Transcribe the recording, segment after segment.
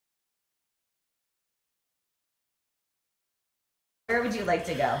Where would you like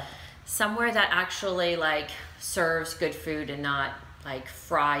to go? Somewhere that actually like serves good food and not like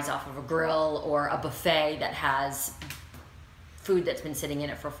fries off of a grill or a buffet that has food that's been sitting in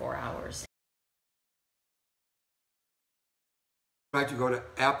it for 4 hours. I like to go to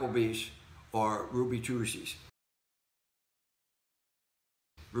Applebee's or Ruby Tuesdays.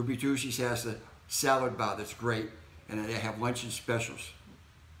 Ruby Tuesdays has the salad bar that's great, and they have luncheon specials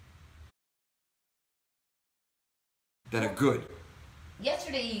that are good.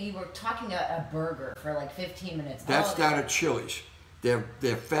 Yesterday you were talking a burger for like 15 minutes. That's down at Chili's. Their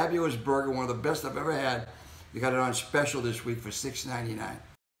fabulous burger, one of the best I've ever had. They got it on special this week for $6.99.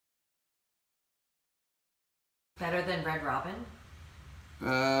 Better than Red Robin?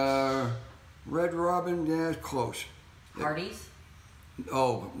 Red Robin, yeah, close. Hardee's?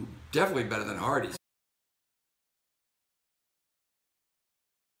 Oh, definitely better than Hardee's.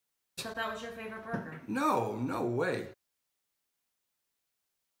 I thought that was your favorite burger. No, no way.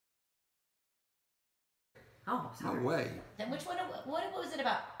 Oh, sorry. No way. Then which one? What was it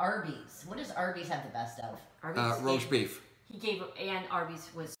about Arby's? What does Arby's have the best of? Arby's Roast beef. He gave, and Arby's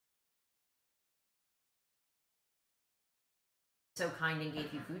was so kind and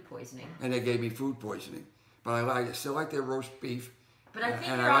gave you food poisoning. And they gave me food poisoning. But I still like their roast beef. But I think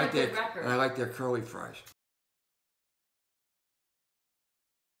and you're I on like a good record. And I like their curly fries.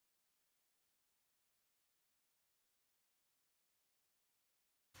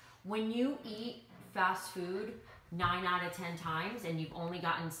 When you eat fast food 9 out of 10 times and you've only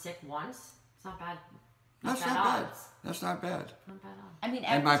gotten sick once, it's not bad. That's not bad. That's not bad. Not bad odds. I mean,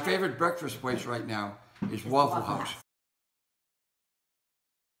 And my favorite breakfast place right now is Waffle House.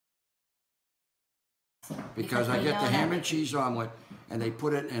 Because I get the ham and cheese omelet and they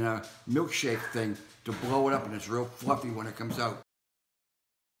put it in a milkshake thing to blow it up, and it's real fluffy when it comes out.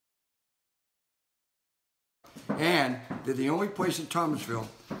 And they're the only place in Thomasville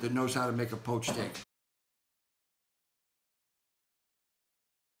that knows how to make a poached egg.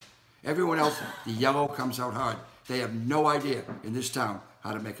 Everyone else, the yellow comes out hard. They have no idea in this town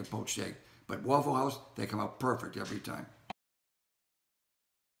how to make a poached egg. But Waffle House, they come out perfect every time.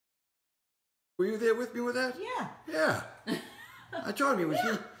 Were you there with me with that? Yeah. Yeah. I told him he was.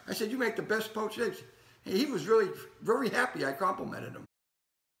 Yeah. I said, you make the best poached eggs. And he was really very happy. I complimented him.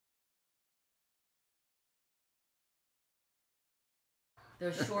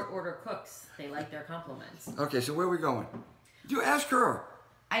 Those short order cooks, they like their compliments. Okay, so where are we going? You ask her.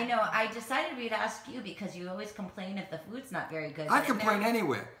 I know. I decided we'd ask you because you always complain if the food's not very good. I complain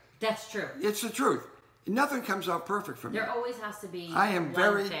anywhere. That's true. It's the truth. Nothing comes out perfect for me. There always has to be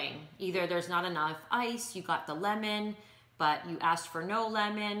very thing. Either there's not enough ice, you got the lemon, but you asked for no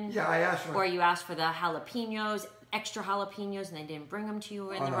lemon. Yeah, I asked for. Or you asked for the jalapenos, extra jalapenos, and they didn't bring them to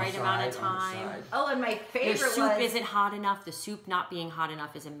you in the right amount of time. Oh, and my favorite The soup isn't hot enough. The soup not being hot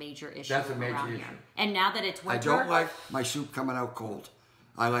enough is a major issue. That's a major around issue. Here. And now that it's winter, I don't like my soup coming out cold.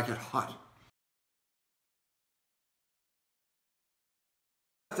 I like it hot.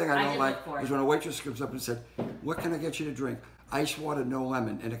 The thing I don't like is when a waitress comes up and said, "What can I get you to drink?" Ice water, no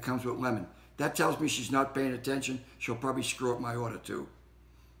lemon, and it comes with lemon. That tells me she's not paying attention. She'll probably screw up my order too.